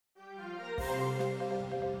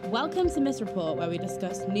Welcome to Miss Report, where we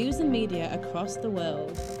discuss news and media across the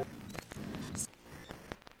world.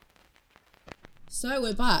 So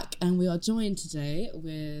we're back, and we are joined today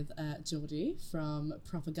with Jordii from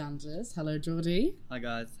Proper Ganders. Hello, Jordii. Hi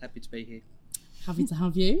guys, happy to be here. Happy to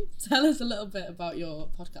have you. Tell us a little bit about your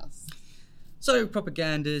podcast. So, Proper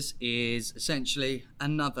Ganders is essentially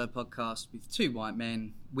another podcast with two white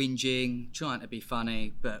men whinging, trying to be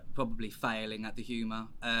funny, but probably failing at the humour.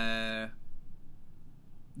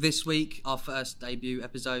 This week, our first debut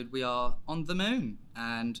episode, we are on the moon.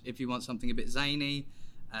 And if you want something a bit zany,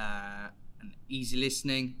 and easy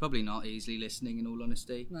listening, probably not easily listening in all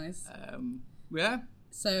honesty. Nice. Yeah.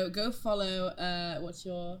 So go follow, what's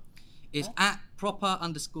your... It's at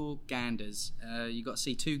Proper_Ganders. You got to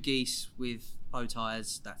see two geese with bow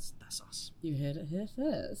ties. That's us. You heard it here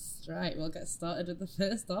first. Right, we'll get started with the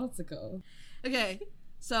first article. Okay,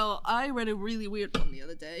 so I read a really weird one the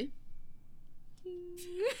other day.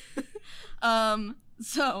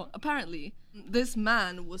 So apparently this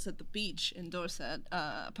man was at the beach in Dorset.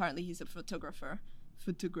 Apparently he's a photographer.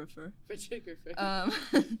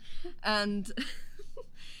 And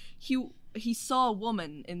he saw a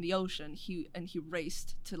woman in the ocean. He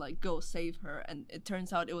raced to like go save her, and it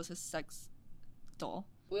turns out it was a sex doll.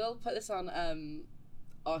 We'll put this on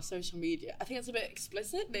our social media. I think it's a bit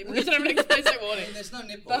explicit. Maybe we should have an explicit warning. There's no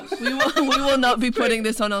nipples. We will not be putting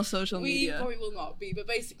this on our social media. We probably will not be, but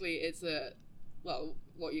basically it's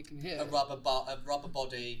what you can hear. A rubber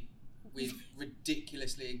body with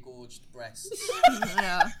ridiculously engorged breasts.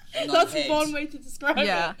 Yeah. That's one way to describe it.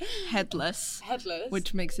 Yeah, headless.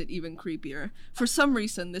 Which makes it even creepier. For some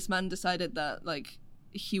reason, this man decided that, like,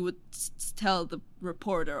 he would tell the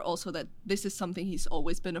reporter also that this is something he's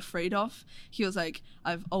always been afraid of. He was like,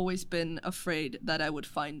 I've always been afraid that I would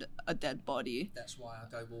find a dead body. That's why I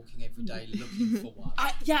go walking every day looking for one.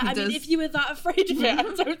 I mean, if you were that afraid of it, I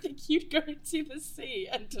don't think you'd go into the sea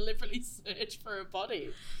and deliberately search for a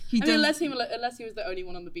body. Unless he was the only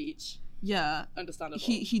one on the beach. Yeah. Understandable.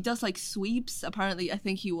 He does like sweeps. Apparently, I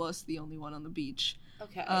think he was the only one on the beach.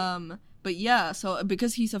 Okay. But yeah, so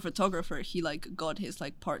because he's a photographer, he like got his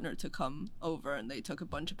like partner to come over, and they took a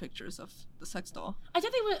bunch of pictures of the sex doll. I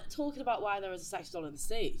don't think we're talking about why there was a sex doll in the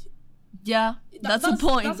sea. Yeah, that's a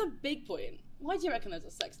point. That's a big point. Why do you reckon there's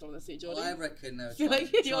a sex doll in the sea, Jordii? Well, I reckon they were trying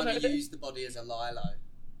to use the body as a lilo.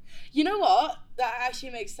 You know what? That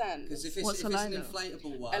actually makes sense. Because if it's an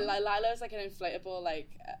inflatable one... And like lilo is like an inflatable,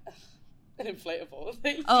 an inflatable.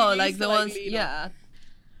 Oh, like the ones, yeah.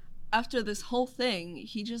 After this whole thing,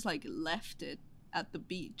 he just like left it at the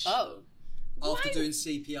beach. Oh. After doing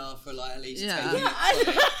CPR for like at least 10 minutes.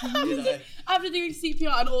 Yeah, After doing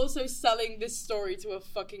CPR and also selling this story to a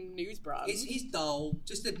fucking news brand. It's his doll.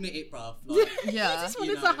 Just admit it, bruv. Like, yeah. He just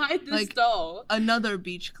wanted to hide this doll. Another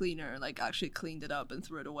beach cleaner like actually cleaned it up and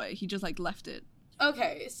threw it away. He just like left it.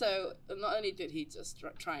 Okay, so not only did he just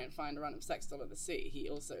try and find a random sex doll in the sea, he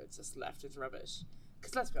also just left his rubbish.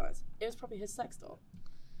 Because let's be honest, it was probably his sex doll.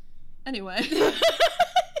 Anyway,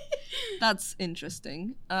 that's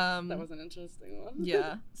interesting. That was an interesting one.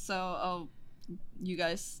 Yeah. So, you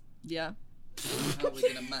guys, yeah. How are we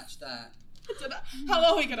gonna match that? How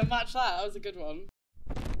are we gonna match that? That was a good one.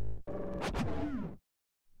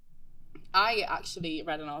 I actually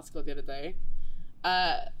read an article the other day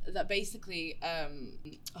that basically,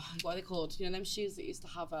 what are they called? You know, them shoes that used to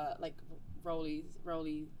have like rollies?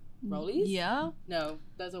 Yeah. No,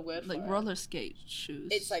 there's a word for like it. roller skate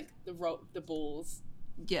shoes. It's like the balls.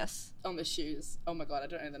 Yes. On the shoes. Oh my god, I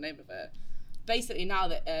don't know the name of it. Basically now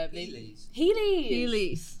that Heelys.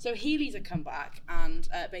 So Heelys have come back, and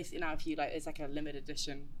basically now if you like, it's like a limited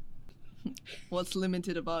edition. What's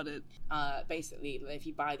limited about it? Basically, if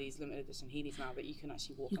you buy these limited edition Heelys now, that you can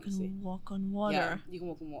actually walk on the sea. You can walk on water. Yeah, you can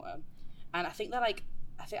walk on water. And I think I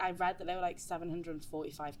read that they were like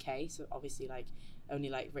 745k, so obviously like only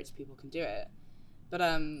like rich people can do it. But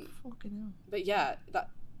fucking hell. But yeah,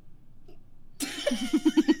 that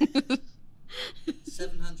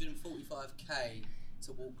 745k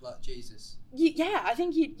to walk like Jesus. Yeah, I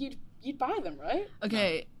think you'd buy them, right?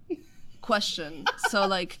 Okay. No. Question. So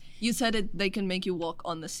like you said they can make you walk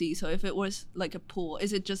on the sea. So if it was like a pool,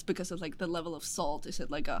 is it just because of like the level of salt? Is it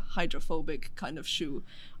like a hydrophobic kind of shoe,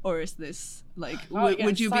 or is this like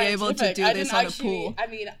would you be able to do this on a pool? I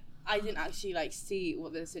mean, I didn't actually like see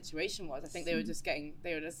what the situation was. I think they were just.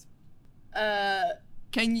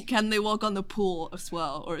 Can they walk on the pool as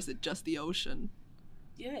well, or is it just the ocean?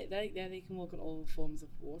 Yeah, they can walk on all forms of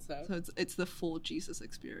water. So it's the full Jesus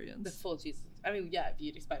experience. The full Jesus. I mean, yeah,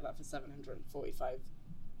 you'd expect that for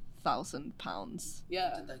 £745,000.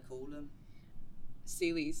 Yeah. What did they call them?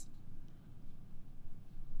 Seelys.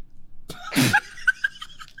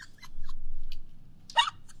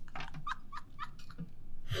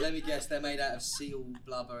 guess they're made out of seal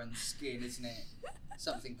blubber and skin, isn't it?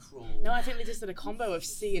 Something cruel. No, I think they just did a combo of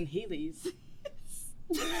sea and Heelys.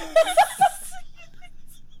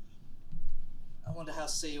 I wonder how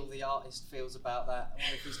Seal, the artist, feels about that. I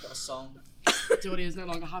wonder if he's got a song. Jordii is no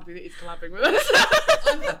longer happy that he's collabing with us.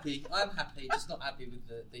 I'm happy, just not happy with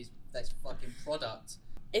this fucking product.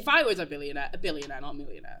 If I was a billionaire, not a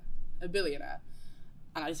millionaire, a billionaire,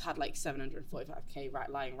 and I just had like 745k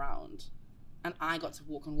lying around, and I got to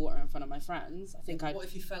walk on water in front of my friends, I think I'd... What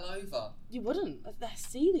if you fell over? You wouldn't. They're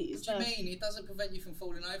Seelys. What do you mean? It doesn't prevent you from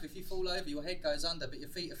falling over. If you fall over, your head goes under, but your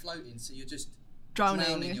feet are floating, so you're just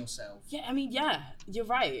drowning yourself. Yeah, I mean, yeah, you're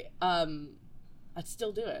right. I'd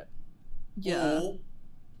still do it. Yeah. Or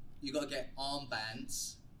you got to get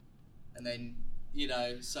armbands, and then, you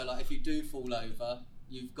know, so like if you do fall over,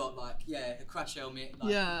 you've got like, a crash helmet.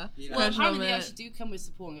 Like, yeah. You know. Well, apparently they actually do come with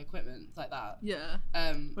supporting equipment like that. Yeah.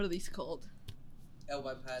 What are these called?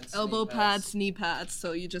 Elbow pads, knee pads.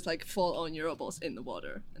 So you just like fall on your elbows in the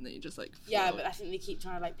water, and then you just like float. Yeah, but I think they keep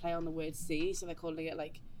trying to like play on the word sea, so they're calling it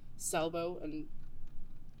like Selbo and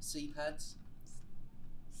sea pads.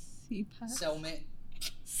 Sea pads. Selmet.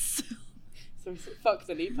 So fuck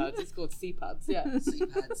the knee pads. It's called sea pads. Yeah. Sea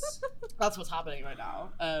pads. That's what's happening right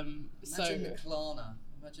now. Imagine Klarna.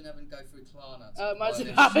 Imagine having to go through Klarna.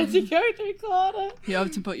 Imagine having to go through Klarna. You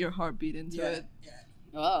have to put your heartbeat into it. Yeah.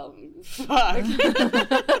 Well, fuck.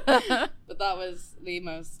 But that was the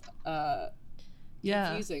most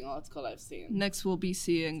confusing article I've seen. Next we'll be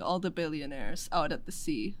seeing all the billionaires out at the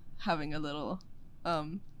sea having a little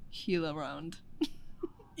heel around.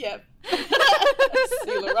 Yep.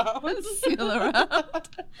 Seal around. Seal around.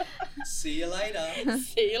 See you later.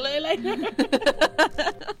 See you later.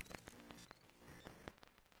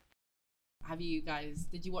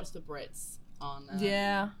 Did you watch the Brits on...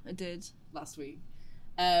 yeah, I did. Last week.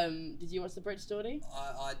 Did you watch the Brits, Jordii?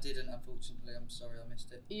 I didn't, unfortunately. I'm sorry I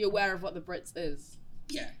missed it. Are you aware of what the Brits is?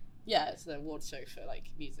 Yeah. Yeah, it's an award show for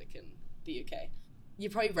like music in the UK. You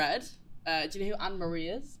probably read. Do you know who Anne-Marie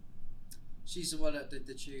is? She's the one that did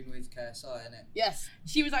the tune with KSI, isn't it? Yes.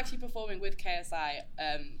 She was actually performing with KSI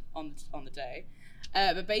on the day.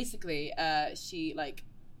 But basically, she like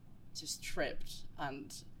just tripped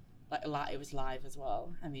and like it was live as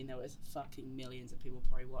well. I mean, there was fucking millions of people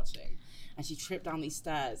probably watching. And she tripped down these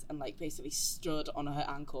stairs and like basically stood on her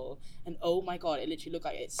ankle. And oh my God, it literally looked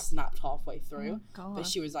like it snapped halfway through. Oh God. But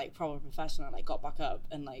she was like proper professional and like got back up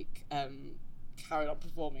and like carried on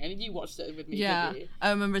performing. And you watched it with me, yeah, didn't you? I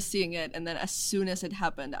remember seeing it, and then as soon as it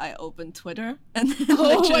happened, I opened Twitter, and then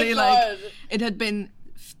literally like it had been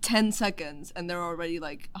 10 seconds, and there were already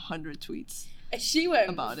like 100 tweets. She went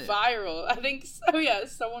about viral. I think so. Yeah,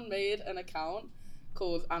 someone made an account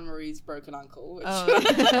called Anne-Marie's Broken Ankle. Which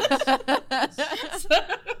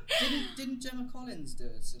Didn't Gemma Collins do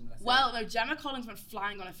a similar thing? Well, no, Gemma Collins went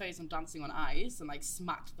flying on her face and dancing on ice and like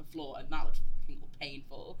smacked the floor, and that looked fucking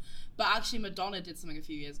painful. But actually, Madonna did something a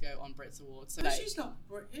few years ago on Brits Awards. So but like, she's not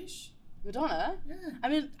British. Madonna? Yeah. I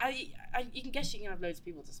mean, you can guess you can have loads of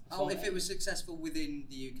people just perform. Oh, if it was successful within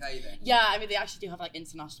the UK then? Yeah, I mean, they actually do have like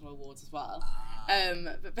international awards as well.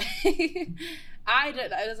 But I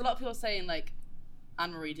don't know. There's a lot of people saying like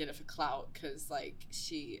Anne-Marie did it for clout because like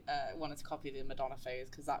she wanted to copy the Madonna phase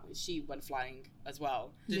because she went flying as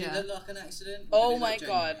well. Did it look like an accident? Oh my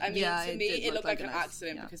God. I mean, yeah, to me, it looked like an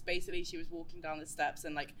accident yeah. because basically she was walking down the steps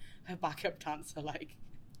and like her backup dancer like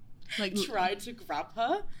tried to grab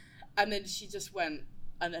her. And then she just went,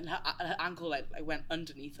 and then her ankle like went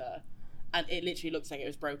underneath her, and it literally looks like it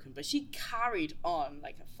was broken. But she carried on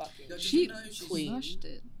like a fucking queen.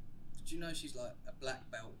 Did you know she's like a black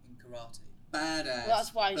belt in karate? Badass. Well,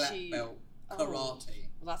 that's why black belt karate.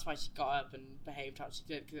 Well, that's why she got up and behaved how she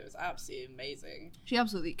did because it was absolutely amazing. She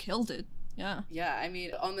absolutely killed it. Yeah. Yeah, I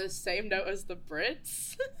mean, on the same note as the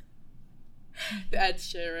Brits, Ed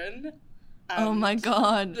Sheeran. Oh my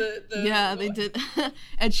God. They what? did.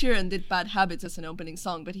 Ed Sheeran did Bad Habits as an opening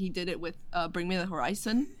song, but he did it with Bring Me the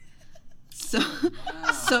Horizon. So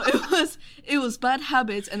so it was Bad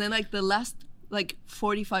Habits, and then like the last like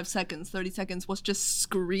 45 seconds, 30 seconds was just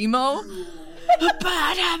Screamo.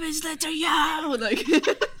 Bad Habits, let her yo! Like it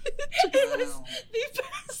was the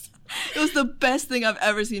best. It was the best thing I've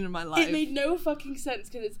ever seen in my life. It made no fucking sense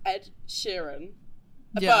because it's Ed Sheeran.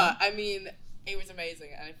 Yeah. But I mean, it was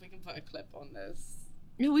amazing, and if we can put a clip on this,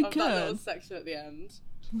 yeah, we of could. that little section at the end,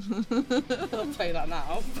 I'll play that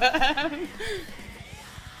now.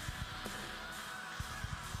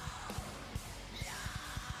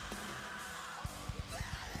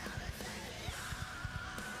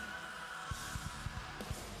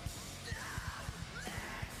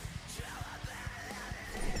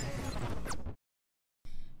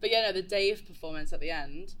 But, But yeah, no, the Dave performance at the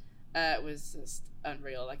end was just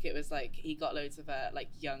unreal. Like, it was like he got loads of like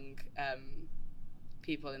young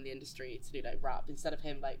people in the industry to do like rap instead of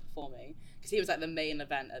him like performing, because he was like the main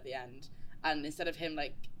event at the end, and instead of him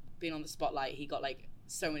like being on the spotlight, he got like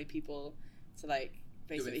so many people to like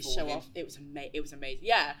basically show off. It was amazing.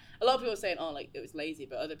 Yeah, a lot of people were saying, oh, like it was lazy,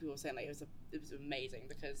 but other people were saying like it was amazing,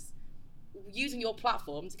 because using your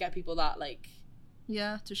platform to get people that like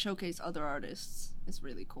to showcase other artists is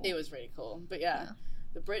really cool. It was really cool. But yeah.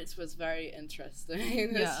 The Brits was very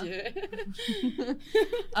interesting this year.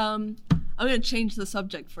 I'm going to change the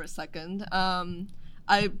subject for a second.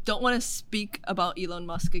 I don't want to speak about Elon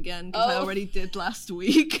Musk again, because I already did last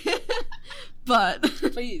week. But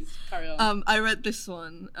please carry on. I read this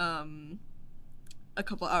one a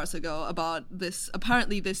couple hours ago about this.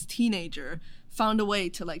 Apparently, this teenager found a way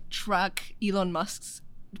to like track Elon Musk's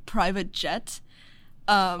private jet.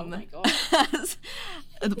 Oh my god!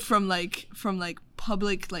 from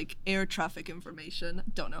public like air traffic information.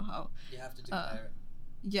 Don't know how. You have to declare it.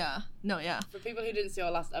 Yeah. For people who didn't see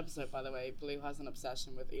our last episode, by the way, Blue has an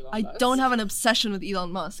obsession with Elon Musk. I don't have an obsession with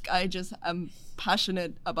Elon Musk. I just am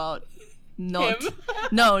passionate about not him.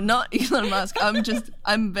 No, not Elon Musk.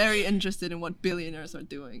 I'm very interested in what billionaires are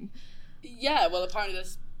doing. Yeah, well, apparently they're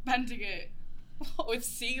spending it with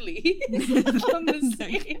Seelys on the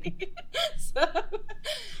sea. So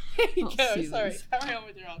here you go. Seelys. Sorry, carry on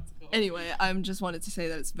with your article. Anyway, I just wanted to say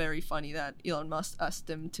that it's very funny that Elon Musk asked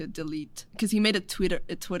him to delete, because he made a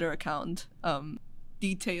Twitter account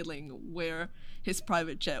detailing where his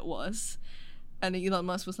private jet was, and Elon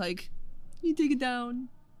Musk was like, "You take it down,"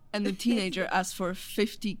 and the teenager asked for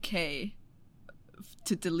 $50,000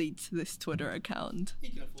 to delete this Twitter account. He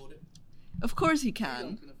can afford it. Of course he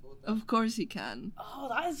can. Of course he can. Oh,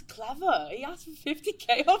 that is clever. He asked for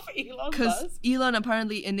 $50,000 off Elon Musk. Because Elon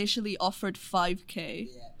apparently initially offered $5,000.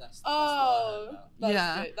 Yeah, that's good.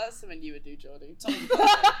 That's something you would do, Jordii. Times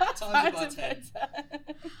by 10.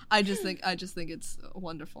 I just think it's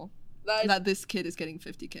wonderful that this kid is getting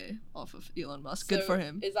 $50,000 off of Elon Musk. Good for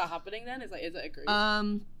him. Is that happening then? Is it agreed?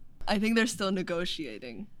 I think they're still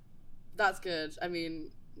negotiating. That's good. I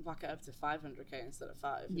mean, back it up to $500,000 instead of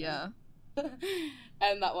 5. Yeah.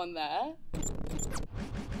 And that one there.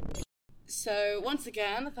 So once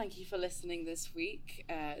again, thank you for listening this week.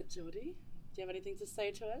 Jordii, do you have anything to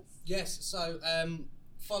say to us? Yes, so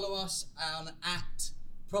follow us on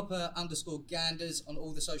 @Proper_Ganders on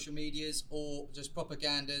all the social medias, or just Proper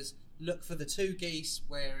Ganders. Look for the two geese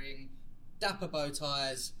wearing dapper bow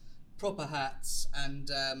ties, proper hats, and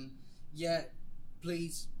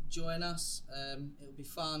please join us. It'll be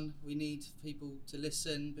fun. We need people to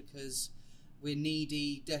listen because we're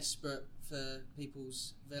needy, desperate for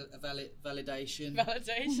people's validation.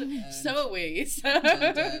 Validation. So are we. So.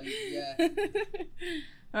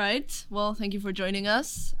 All right. Well, thank you for joining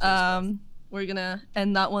us. We're gonna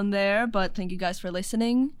end that one there, but thank you guys for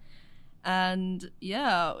listening. And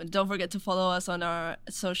don't forget to follow us on our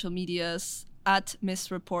social medias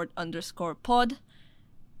 @MissReport_pod.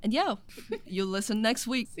 And you'll listen next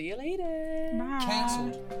week. See you later. Bye.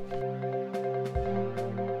 Cancelled.